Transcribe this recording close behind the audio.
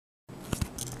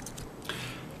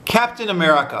Captain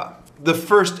America, the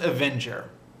first Avenger,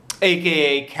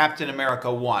 aka Captain America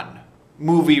 1,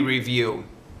 movie review.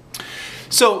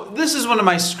 So this is one of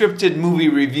my scripted movie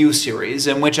review series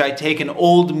in which I take an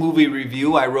old movie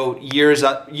review I wrote years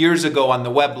ago on the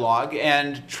weblog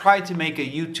and try to make a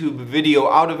YouTube video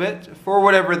out of it for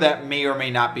whatever that may or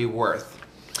may not be worth.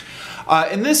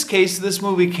 In this case, this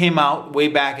movie came out way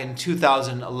back in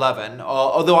 2011.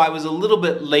 Although I was a little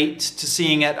bit late to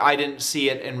seeing it, I didn't see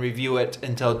it and review it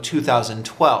until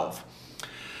 2012.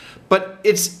 But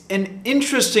it's an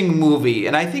interesting movie,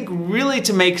 and I think really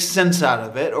to make sense out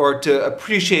of it, or to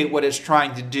appreciate what it's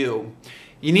trying to do,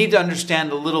 you need to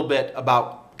understand a little bit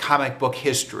about comic book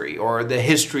history, or the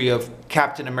history of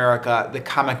Captain America, the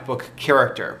comic book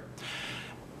character.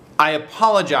 I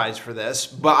apologize for this,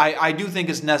 but I do think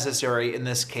it's necessary in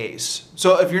this case.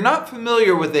 So if you're not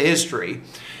familiar with the history,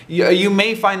 you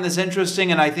may find this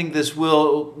interesting, and I think this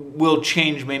will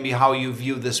change maybe how you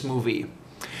view this movie.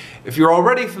 If you're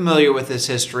already familiar with this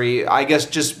history, I guess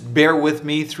just bear with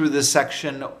me through this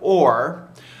section, or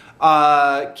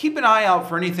keep an eye out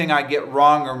for anything I get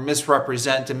wrong or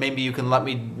misrepresent, and maybe you can let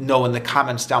me know in the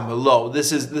comments down below.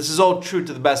 This is all true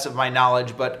to the best of my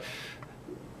knowledge, but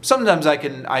sometimes I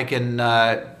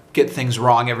can get things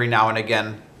wrong every now and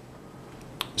again.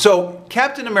 So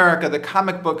Captain America, the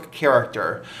comic book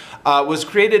character, was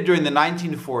created during the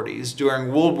 1940s,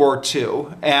 during World War II,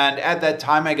 and at that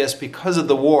time, I guess because of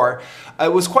the war,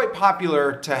 it was quite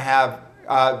popular to have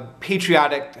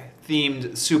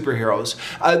patriotic-themed superheroes.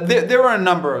 There were a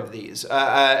number of these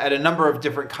at a number of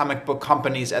different comic book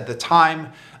companies at the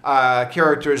time.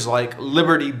 Characters like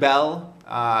Liberty Bell,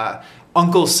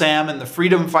 Uncle Sam and the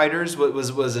Freedom Fighters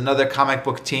was another comic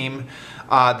book team.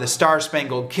 The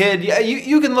Star-Spangled Kid. Yeah,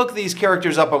 you can look these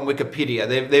characters up on Wikipedia.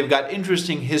 They've got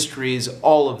interesting histories,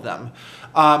 all of them.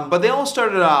 But they all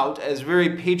started out as very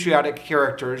patriotic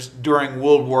characters during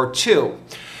World War II,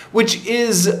 which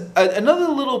is another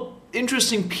little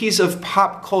interesting piece of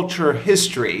pop culture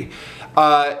history,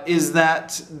 is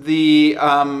that the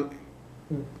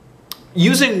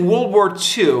using World War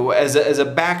II as a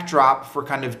backdrop for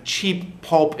kind of cheap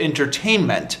pulp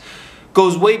entertainment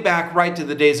goes way back right to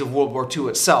the days of World War II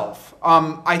itself.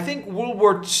 I think World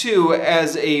War II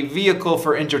as a vehicle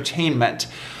for entertainment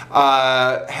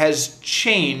has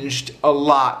changed a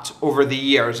lot over the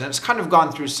years, and it's kind of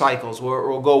gone through cycles where it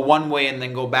will go one way and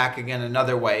then go back again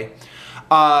another way.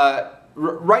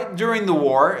 Right during the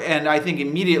war, and I think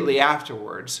immediately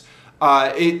afterwards,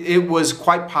 it was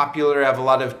quite popular to have a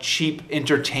lot of cheap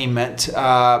entertainment,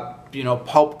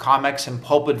 pulp comics and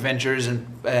pulp adventures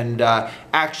and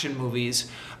action movies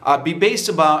be based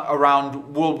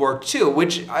around World War II,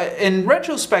 which in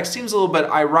retrospect seems a little bit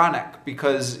ironic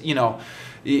because,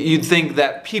 you'd think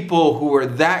that people who were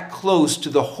that close to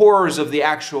the horrors of the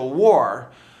actual war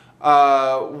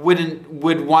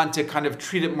would want to kind of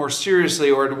treat it more seriously,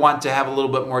 or would want to have a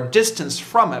little bit more distance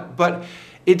from it. But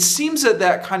it seems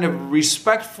that kind of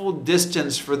respectful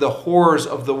distance for the horrors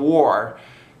of the war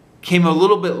came a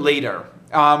little bit later.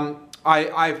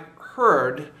 I've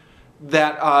heard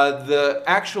that the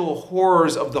actual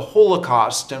horrors of the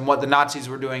Holocaust and what the Nazis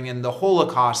were doing in the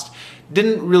Holocaust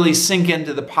didn't really sink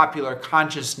into the popular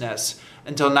consciousness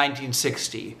until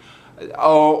 1960.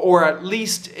 Or at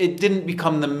least it didn't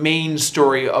become the main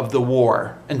story of the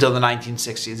war until the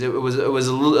 1960s. It was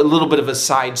a little bit of a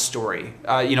side story.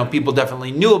 People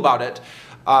definitely knew about it,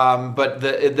 but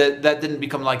that didn't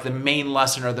become like the main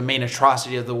lesson or the main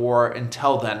atrocity of the war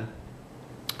until then.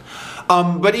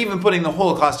 But even putting the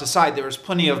Holocaust aside, there was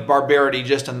plenty of barbarity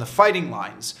just on the fighting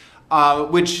lines,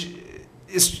 which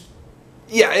is,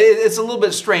 yeah, it's a little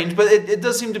bit strange, but it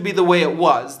does seem to be the way it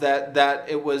was, that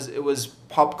it was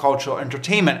pop cultural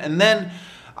entertainment. And then,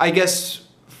 I guess,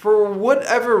 for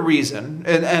whatever reason,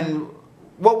 and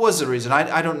what was the reason?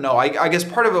 I don't know. I guess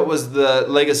part of it was the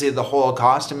legacy of the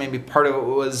Holocaust, and maybe part of it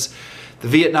was the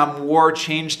Vietnam War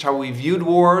changed how we viewed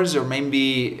wars, or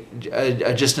maybe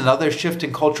just another shift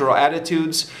in cultural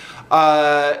attitudes.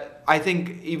 I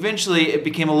think eventually it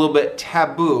became a little bit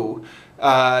taboo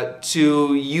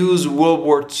to use World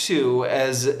War II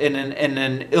as in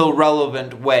an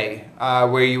irrelevant way,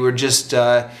 where you were just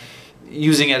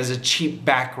using it as a cheap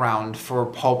background for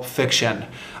pulp fiction.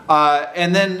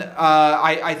 And then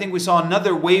I think we saw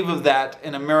another wave of that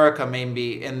in America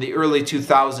maybe in the early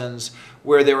 2000s,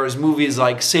 where there was movies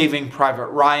like Saving Private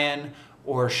Ryan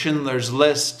or Schindler's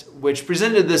List, which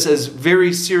presented this as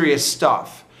very serious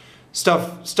stuff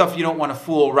you don't want to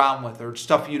fool around with, or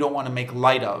stuff you don't want to make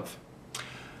light of,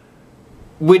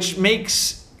 which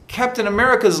makes Captain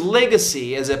America's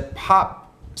legacy as a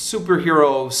pop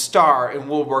superhero star in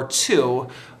World War II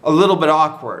a little bit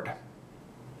awkward.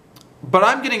 But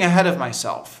I'm getting ahead of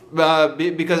myself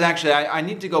because actually I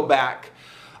need to go back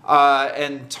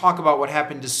and talk about what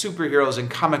happened to superheroes in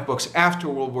comic books after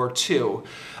World War II.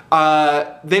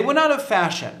 They went out of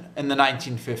fashion in the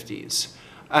 1950s.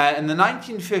 In the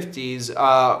 1950s,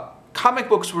 comic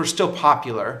books were still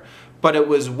popular, but it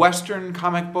was Western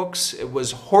comic books, it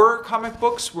was horror comic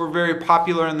books were very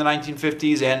popular in the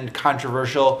 1950s, and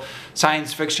controversial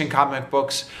science fiction comic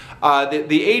books.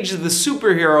 The age of the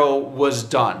superhero was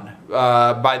done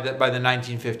by the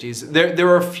 1950s. There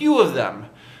were a few of them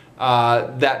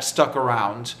that stuck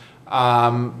around,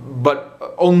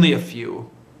 but only a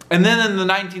few. And then in the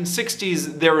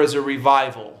 1960s, there was a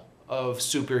revival of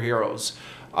superheroes,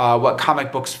 what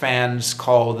comic books fans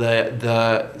call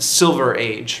the Silver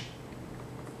Age.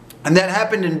 And that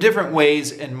happened in different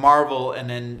ways in Marvel and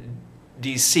in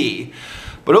DC.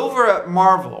 But over at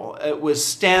Marvel, it was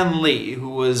Stan Lee who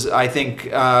was, I think,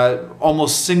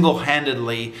 almost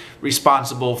single-handedly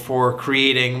responsible for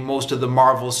creating most of the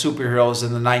Marvel superheroes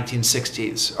in the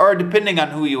 1960s. Or depending on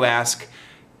who you ask,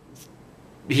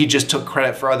 he just took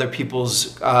credit for other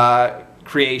people's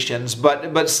creations.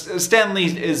 But Stan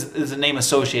Lee is a name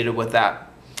associated with that.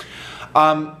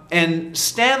 And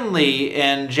Stan Lee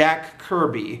and Jack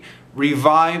Kirby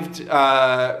revived,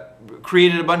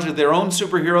 created a bunch of their own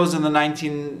superheroes in the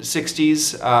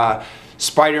 1960s.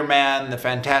 Spider-Man, the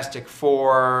Fantastic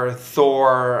Four,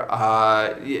 Thor,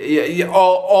 all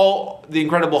the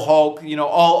Incredible Hulk,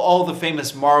 all the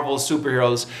famous Marvel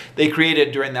superheroes they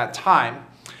created during that time.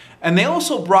 And they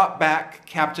also brought back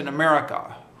Captain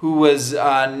America, who was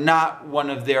not one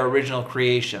of their original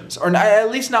creations, or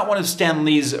at least not one of Stan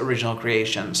Lee's original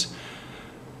creations.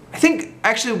 I think,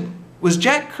 actually, was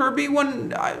Jack Kirby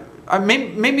one?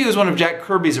 Maybe it was one of Jack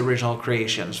Kirby's original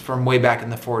creations from way back in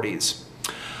the 40s.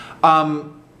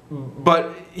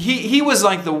 But he was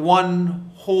like the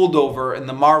one holdover in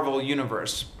the Marvel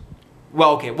universe.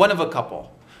 Well, okay, one of a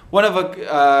couple. One of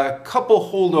a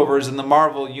couple holdovers in the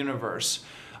Marvel universe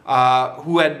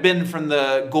who had been from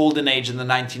the golden age in the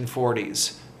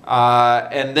 1940s.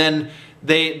 And then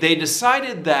they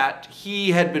decided that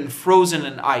he had been frozen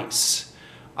in ice.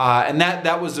 And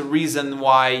that was the reason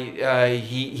why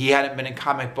he hadn't been in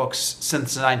comic books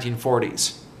since the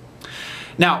 1940s.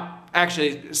 Now,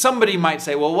 actually, somebody might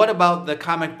say, well, what about the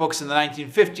comic books in the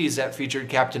 1950s that featured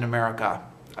Captain America?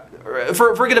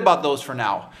 Forget about those for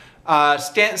now.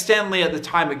 Stan Lee at the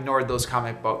time ignored those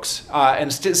comic books.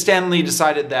 And Stan Lee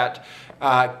decided that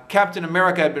Captain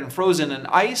America had been frozen in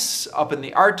ice up in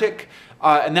the Arctic.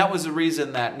 And that was the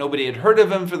reason that nobody had heard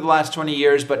of him for the last 20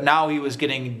 years, but now he was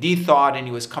getting de-thawed and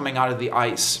he was coming out of the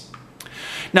ice.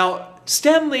 Now,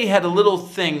 Stan Lee had a little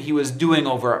thing he was doing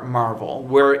over at Marvel,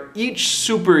 where each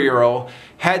superhero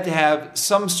had to have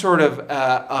some sort of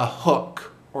a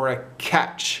hook or a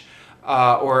catch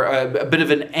or a bit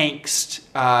of an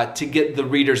angst to get the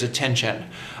reader's attention.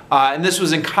 And this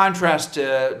was in contrast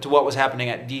to what was happening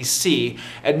at DC.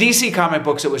 At DC comic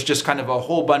books, it was just kind of a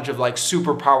whole bunch of like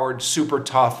super powered, super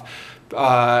tough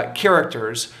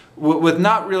characters with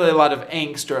not really a lot of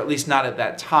angst, or at least not at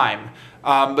that time.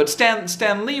 But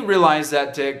Stan Lee realized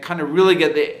that to kind of really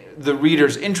get the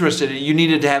readers interested, you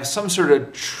needed to have some sort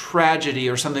of tragedy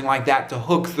or something like that to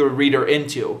hook the reader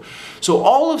into. So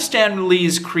all of Stan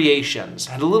Lee's creations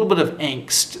had a little bit of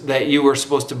angst that you were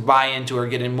supposed to buy into or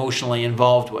get emotionally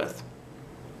involved with.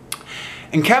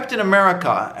 And Captain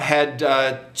America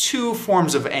had two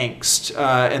forms of angst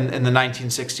in the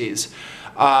 1960s.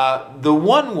 The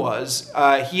one was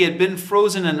he had been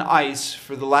frozen in ice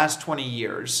for the last 20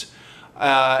 years.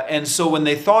 And so when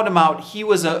they thawed him out, he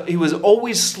was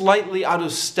always slightly out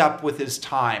of step with his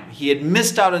time. He had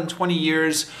missed out on 20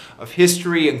 years of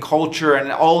history and culture,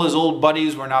 and all his old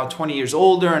buddies were now 20 years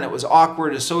older, and it was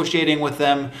awkward associating with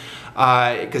them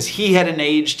because he hadn't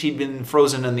aged. He'd been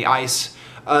frozen in the ice.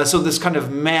 So this kind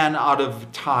of man out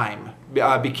of time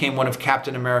became one of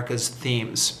Captain America's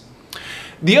themes.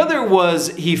 The other was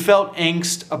he felt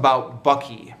angst about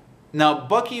Bucky. Now,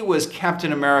 Bucky was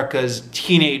Captain America's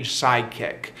teenage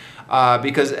sidekick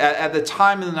because at the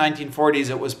time in the 1940s,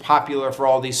 it was popular for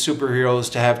all these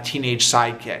superheroes to have teenage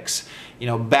sidekicks. You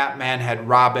know, Batman had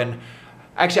Robin.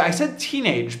 Actually, I said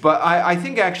teenage, but I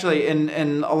think actually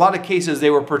in a lot of cases they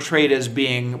were portrayed as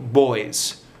being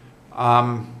boys.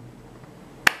 I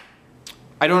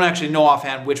don't actually know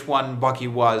offhand which one Bucky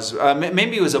was.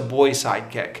 Maybe it was a boy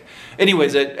sidekick.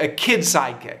 Anyways, a kid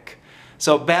sidekick.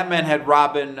 So Batman had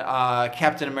Robin,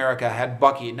 Captain America had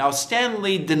Bucky. Now Stan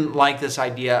Lee didn't like this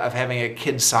idea of having a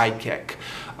kid sidekick.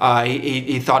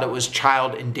 He thought it was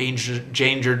child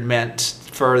endangerment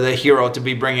for the hero to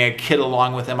be bringing a kid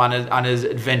along with him on his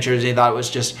adventures. He thought it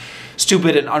was just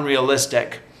stupid and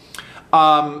unrealistic.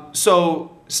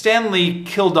 So Stan Lee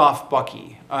killed off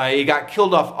Bucky. He got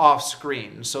killed off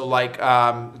screen, so like,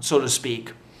 so to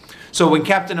speak. So when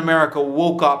Captain America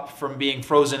woke up from being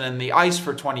frozen in the ice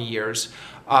for 20 years,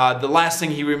 the last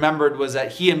thing he remembered was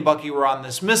that he and Bucky were on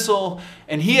this missile,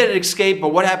 and he had escaped,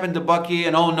 but what happened to Bucky?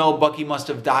 And oh no, Bucky must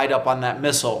have died up on that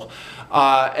missile.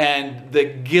 And the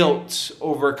guilt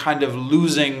over kind of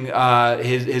losing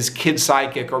his kid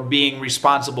sidekick, or being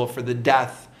responsible for the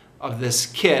death of this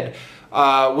kid,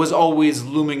 was always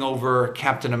looming over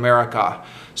Captain America.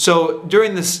 So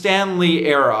during the Stan Lee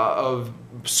era of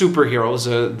superheroes,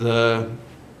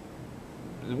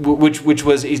 which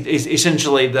was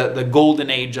essentially the golden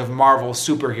age of Marvel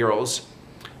superheroes,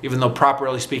 even though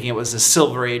properly speaking it was the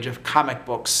silver age of comic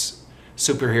books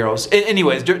superheroes.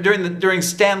 Anyways, during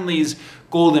Stan Lee's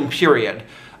golden period,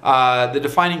 the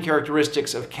defining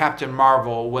characteristics of Captain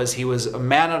Marvel was he was a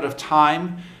man out of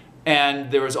time,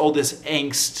 and there was all this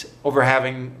angst over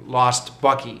having lost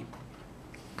Bucky.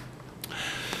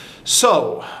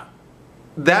 So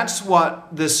that's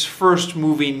what this first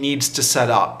movie needs to set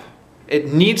up.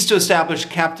 It needs to establish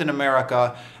Captain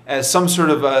America as some sort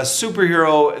of a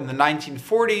superhero in the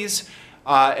 1940s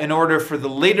in order for the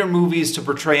later movies to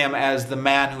portray him as the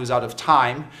man who's out of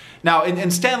time. Now, in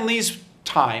Stan Lee's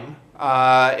time,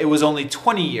 it was only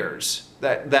 20 years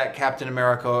that Captain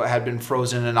America had been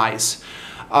frozen in ice.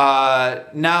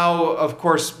 Now, of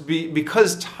course,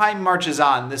 because time marches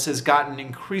on, this has gotten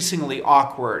increasingly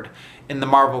awkward in the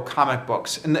Marvel comic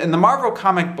books. In the Marvel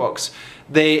comic books,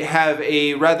 they have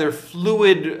a rather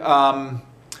fluid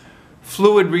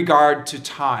regard to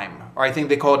time, or I think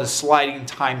they call it a sliding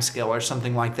time scale or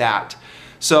something like that.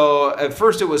 So at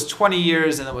first it was 20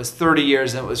 years, and it was 30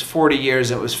 years, and it was 40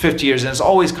 years, and it was 50 years, and it's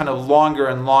always kind of longer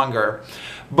and longer.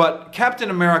 But Captain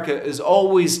America is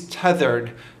always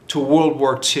tethered to World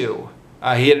War II.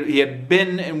 He had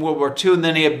been in World War II, and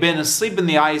then he had been asleep in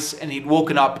the ice, and he'd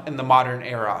woken up in the modern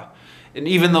era. And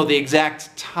even though the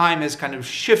exact time has kind of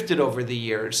shifted over the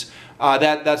years,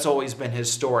 that's always been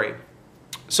his story.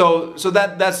 So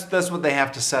that's what they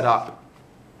have to set up.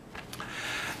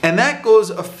 And that goes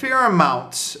a fair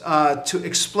amount to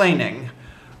explaining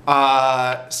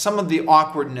some of the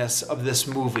awkwardness of this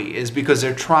movie, is because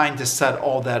they're trying to set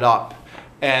all that up.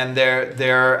 And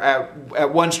they're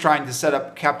at once trying to set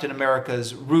up Captain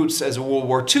America's roots as a World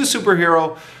War II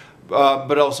superhero,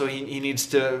 but also he needs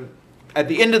to, at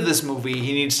the end of this movie,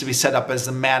 he needs to be set up as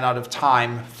the man out of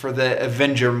time for the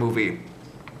Avenger movie.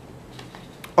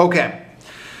 Okay,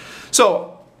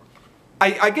 so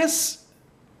I guess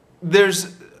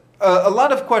there's a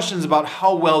lot of questions about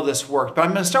how well this worked, but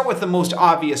I'm going to start with the most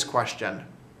obvious question,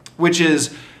 which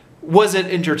is, was it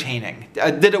entertaining?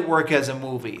 Did it work as a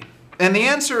movie? And the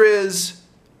answer is,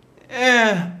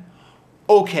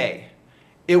 okay.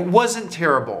 It wasn't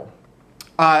terrible.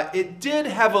 It did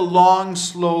have a long,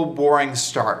 slow, boring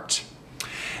start.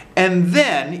 And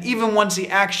then, even once the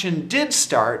action did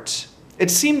start,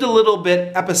 it seemed a little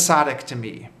bit episodic to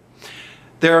me.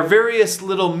 There are various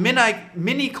little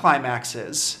mini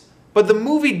climaxes, but the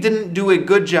movie didn't do a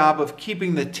good job of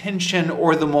keeping the tension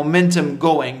or the momentum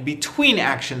going between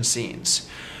action scenes,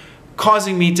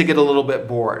 causing me to get a little bit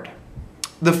bored.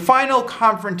 The final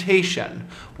confrontation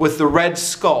with the Red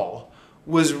Skull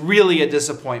was really a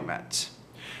disappointment.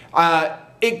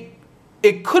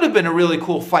 It could have been a really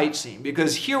cool fight scene,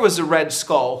 because here was the Red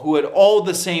Skull who had all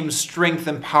the same strength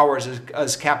and powers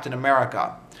as Captain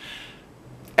America.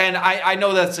 And I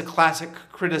know that's a classic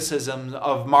criticism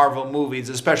of Marvel movies,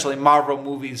 especially Marvel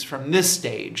movies from this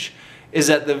stage, is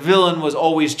that the villain was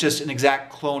always just an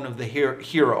exact clone of the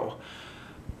hero.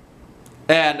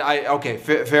 And okay,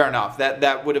 fair enough.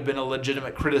 That would have been a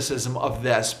legitimate criticism of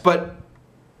this. But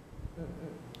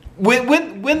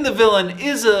when the villain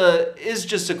is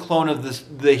just a clone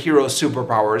of the hero's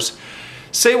superpowers,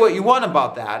 say what you want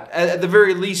about that. At the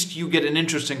very least, you get an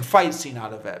interesting fight scene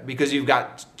out of it, because you've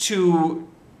got two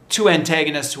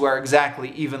antagonists who are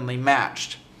exactly evenly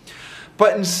matched.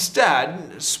 But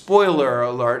instead, spoiler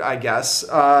alert, I guess,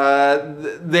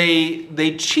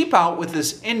 they cheap out with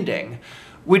this ending,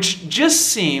 which just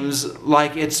seems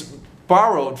like it's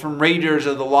borrowed from Raiders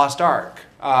of the Lost Ark.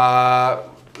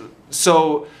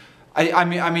 So, I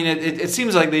mean, it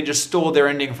seems like they just stole their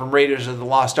ending from Raiders of the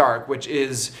Lost Ark, which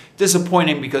is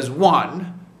disappointing because,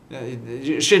 one,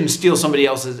 you shouldn't steal somebody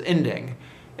else's ending,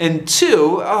 and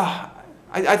two,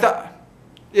 I thought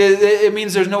it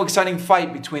means there's no exciting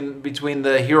fight between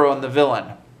the hero and the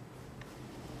villain.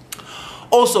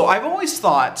 Also, I've always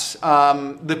thought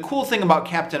the cool thing about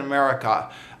Captain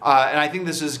America, and I think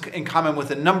this is in common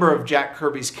with a number of Jack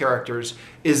Kirby's characters,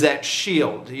 is that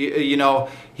shield. You know,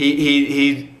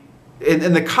 he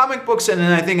in the comic books and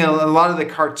I think in a lot of the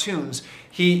cartoons,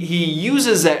 he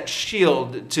uses that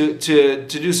shield to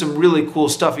do some really cool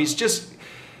stuff. He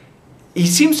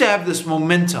seems to have this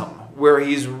momentum where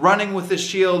he's running with the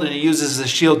shield and he uses the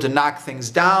shield to knock things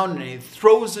down, and he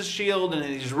throws the shield and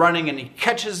he's running and he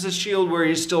catches the shield where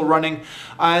he's still running.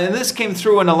 And this came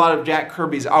through in a lot of Jack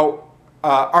Kirby's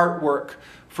artwork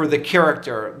for the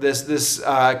character, this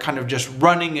kind of just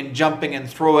running and jumping and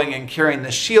throwing and carrying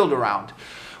the shield around,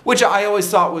 which I always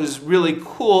thought was really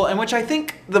cool, and which I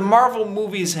think the Marvel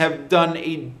movies have done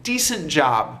a decent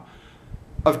job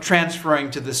of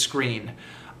transferring to the screen.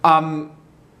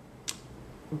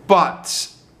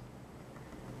 But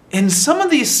in some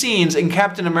of these scenes in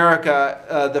Captain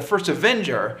America, the first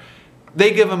Avenger,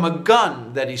 they give him a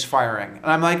gun that he's firing. And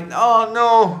I'm like, oh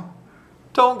no,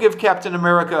 don't give Captain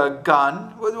America a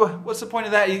gun. What's the point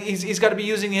of that? He's got to be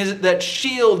using that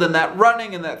shield and that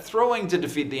running and that throwing to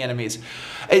defeat the enemies.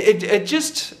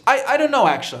 I don't know,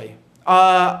 actually.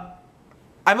 I'm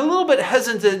a little bit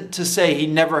hesitant to say he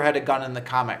never had a gun in the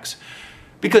comics.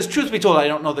 Because truth be told, I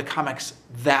don't know the comics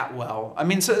that well. I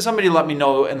mean, somebody let me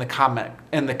know in the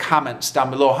comments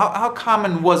down below. How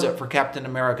common was it for Captain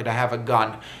America to have a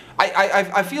gun?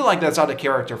 I feel like that's out of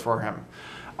character for him.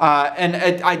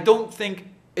 And I don't think,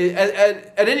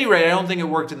 at any rate, I don't think it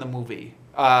worked in the movie.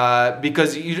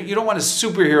 Because you don't want a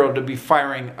superhero to be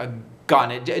firing a gun.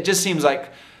 It just seems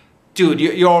like, dude,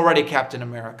 you're already Captain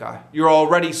America. You're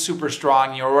already super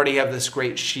strong. You already have this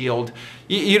great shield.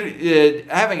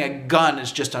 Having a gun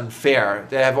is just unfair.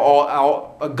 To have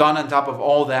a gun on top of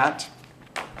all that.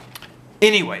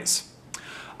 Anyways,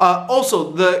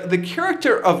 also the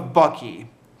character of Bucky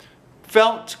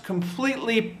felt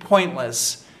completely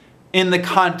pointless in the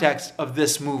context of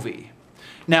this movie.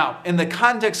 Now, in the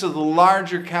context of the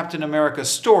larger Captain America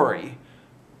story,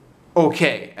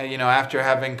 okay, after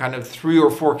having kind of 3 or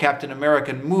 4 Captain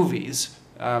American movies,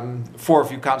 4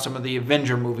 if you count some of the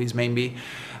Avenger movies maybe,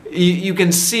 you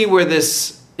can see where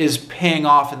this is paying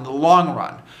off in the long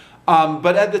run.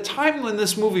 But at the time when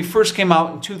this movie first came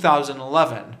out in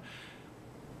 2011,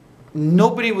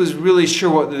 nobody was really sure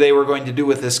what they were going to do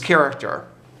with this character.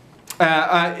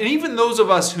 And even those of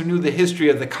us who knew the history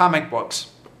of the comic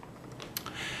books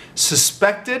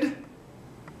suspected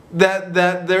that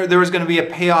there was going to be a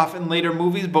payoff in later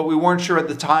movies, but we weren't sure at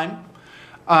the time.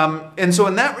 And so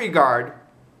in that regard,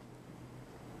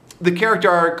 the character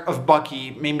arc of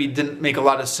Bucky maybe didn't make a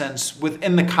lot of sense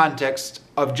within the context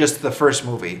of just the first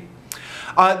movie.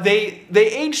 They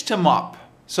aged him up.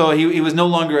 So he was no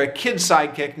longer a kid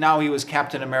sidekick. Now he was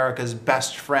Captain America's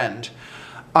best friend.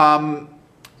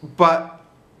 But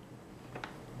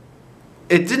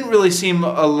it didn't really seem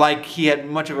like he had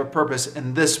much of a purpose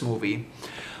in this movie.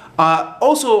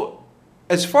 Also,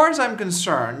 as far as I'm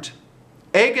concerned,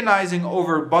 agonizing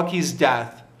over Bucky's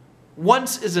death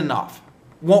once is enough.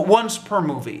 Once per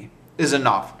movie is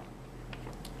enough.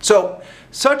 So,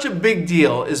 such a big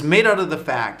deal is made out of the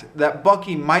fact that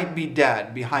Bucky might be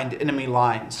dead behind enemy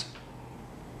lines.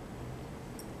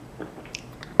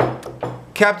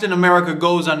 Captain America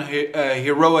goes on a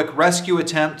heroic rescue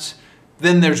attempt.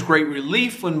 Then there's great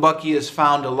relief when Bucky is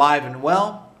found alive and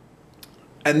well.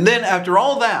 And then after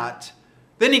all that,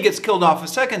 then he gets killed off a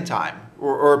second time,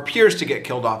 or appears to get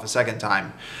killed off a second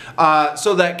time,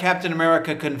 so that Captain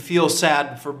America can feel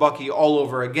sad for Bucky all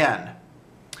over again.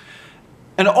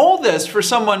 And all this for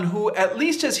someone who, at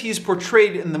least as he's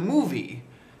portrayed in the movie,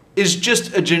 is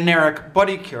just a generic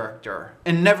buddy character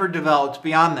and never developed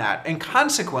beyond that. And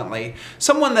consequently,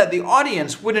 someone that the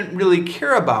audience wouldn't really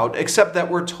care about, except that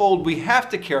we're told we have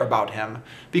to care about him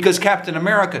because Captain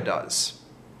America does.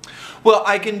 Well,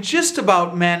 I can just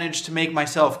about manage to make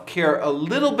myself care a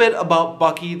little bit about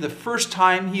Bucky the first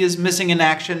time he is missing in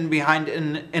action behind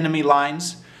enemy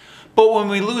lines. But when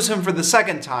we lose him for the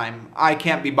second time, I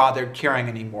can't be bothered caring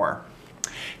anymore.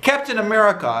 Captain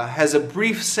America has a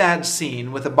brief sad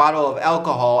scene with a bottle of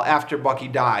alcohol after Bucky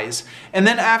dies, and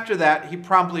then after that he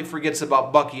promptly forgets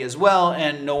about Bucky as well,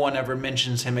 and no one ever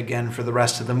mentions him again for the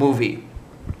rest of the movie.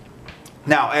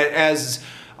 Now, as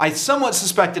I somewhat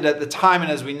suspected at the time,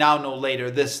 and as we now know later,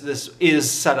 this is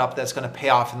set up that's going to pay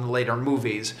off in the later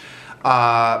movies.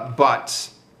 But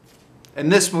in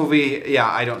this movie, yeah,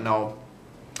 I don't know.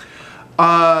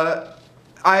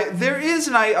 There is,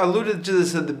 and I alluded to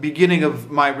this at the beginning of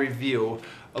my review,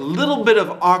 a little bit of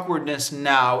awkwardness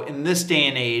now in this day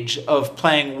and age of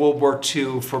playing World War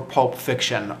II for Pulp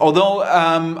Fiction. Although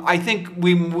I think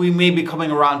we may be coming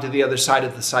around to the other side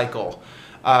of the cycle.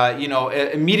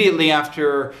 Immediately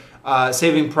after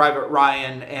Saving Private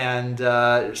Ryan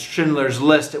and Schindler's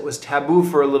List, it was taboo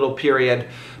for a little period.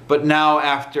 but now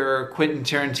after Quentin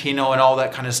Tarantino and all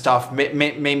that kind of stuff,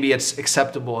 maybe it's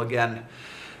acceptable again.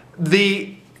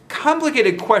 The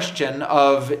complicated question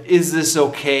of is this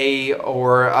okay,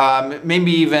 or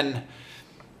maybe even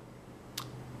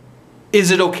is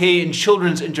it okay in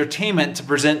children's entertainment to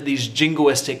present these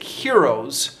jingoistic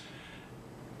heroes,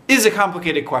 is a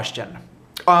complicated question.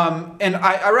 And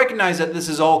I recognize that this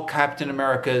is all Captain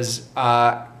America's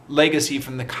legacy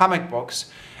from the comic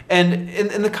books. And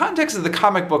in the context of the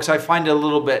comic books, I find it a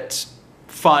little bit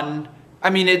fun. I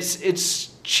mean,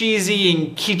 it's cheesy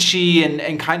and kitschy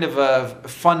and kind of a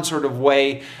fun sort of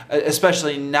way,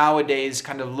 especially nowadays,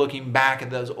 kind of looking back at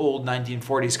those old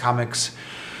 1940s comics,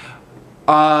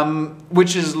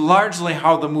 which is largely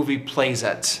how the movie plays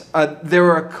it. There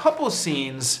were a couple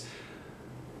scenes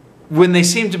when they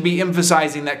seem to be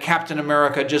emphasizing that Captain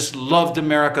America just loved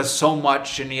America so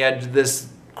much and he had this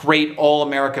great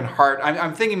all-American heart.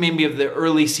 I'm thinking maybe of the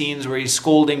early scenes where he's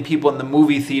scolding people in the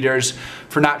movie theaters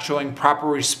for not showing proper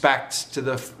respect to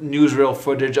the newsreel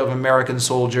footage of American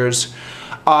soldiers.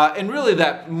 And really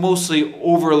that mostly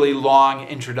overly long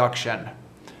introduction.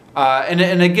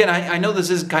 And again, I know this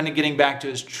is kind of getting back to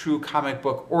his true comic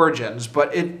book origins,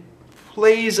 but it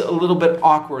plays a little bit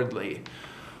awkwardly.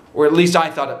 Or at least I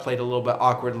thought it played a little bit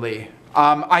awkwardly.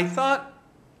 I thought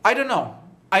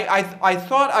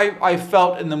I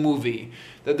felt in the movie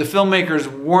that the filmmakers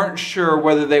weren't sure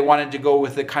whether they wanted to go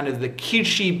with the kind of the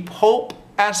kitschy pulp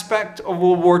aspect of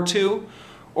World War II,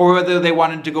 or whether they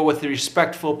wanted to go with the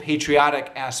respectful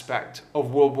patriotic aspect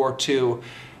of World War II,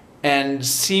 and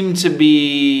seemed to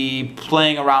be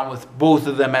playing around with both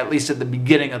of them, at least at the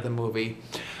beginning of the movie.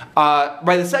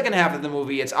 By the second half of the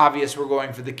movie, it's obvious we're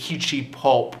going for the kitschy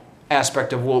pulp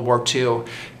aspect of World War II.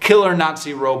 Killer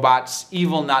Nazi robots,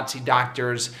 evil Nazi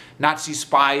doctors, Nazi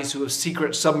spies who have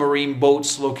secret submarine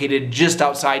boats located just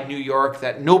outside New York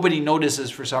that nobody notices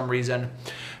for some reason,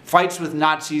 fights with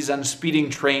Nazis on speeding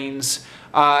trains,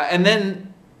 and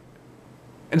then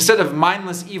instead of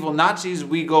mindless evil Nazis,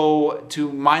 we go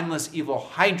to mindless evil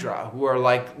Hydra, who are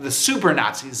like the super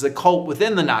Nazis, the cult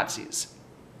within the Nazis.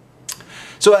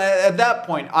 So at that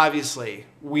point, obviously,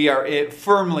 we are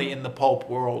firmly in the pulp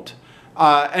world.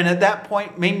 And at that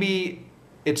point, maybe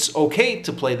it's okay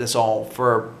to play this all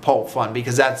for pulp fun,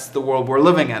 because that's the world we're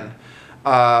living in.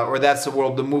 Or that's the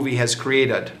world the movie has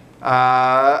created.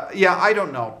 Yeah, I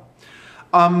don't know.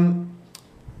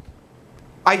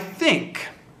 I think,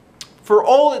 for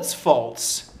all its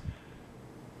faults,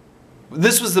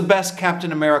 this was the best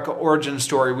Captain America origin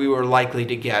story we were likely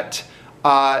to get.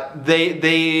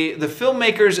 The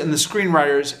filmmakers and the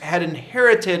screenwriters had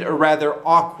inherited a rather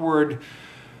awkward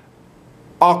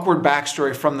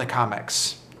backstory from the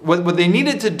comics. What they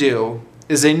needed to do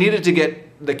is they needed to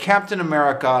get the Captain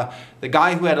America, the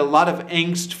guy who had a lot of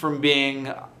angst from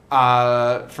being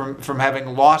from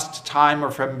having lost time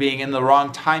or from being in the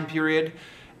wrong time period,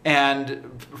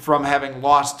 and from having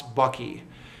lost Bucky,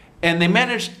 and they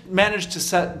managed to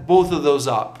set both of those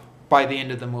up by the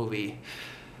end of the movie.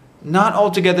 Not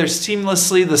altogether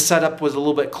seamlessly. The setup was a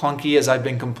little bit clunky, as I've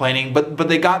been complaining, but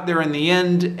they got there in the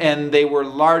end, and they were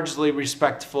largely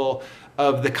respectful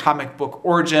of the comic book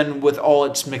origin with all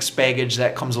its mixed baggage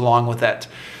that comes along with it.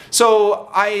 So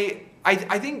I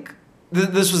think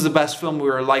this was the best film we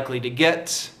were likely to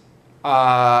get.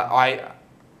 I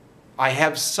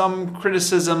have some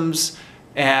criticisms,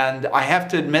 and I have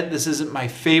to admit this isn't my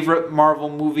favorite Marvel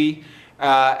movie,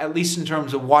 at least in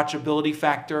terms of watchability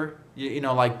factor. You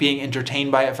know, like being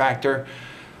entertained by it factor.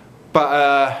 But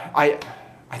I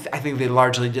think they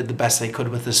largely did the best they could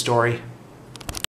with the story.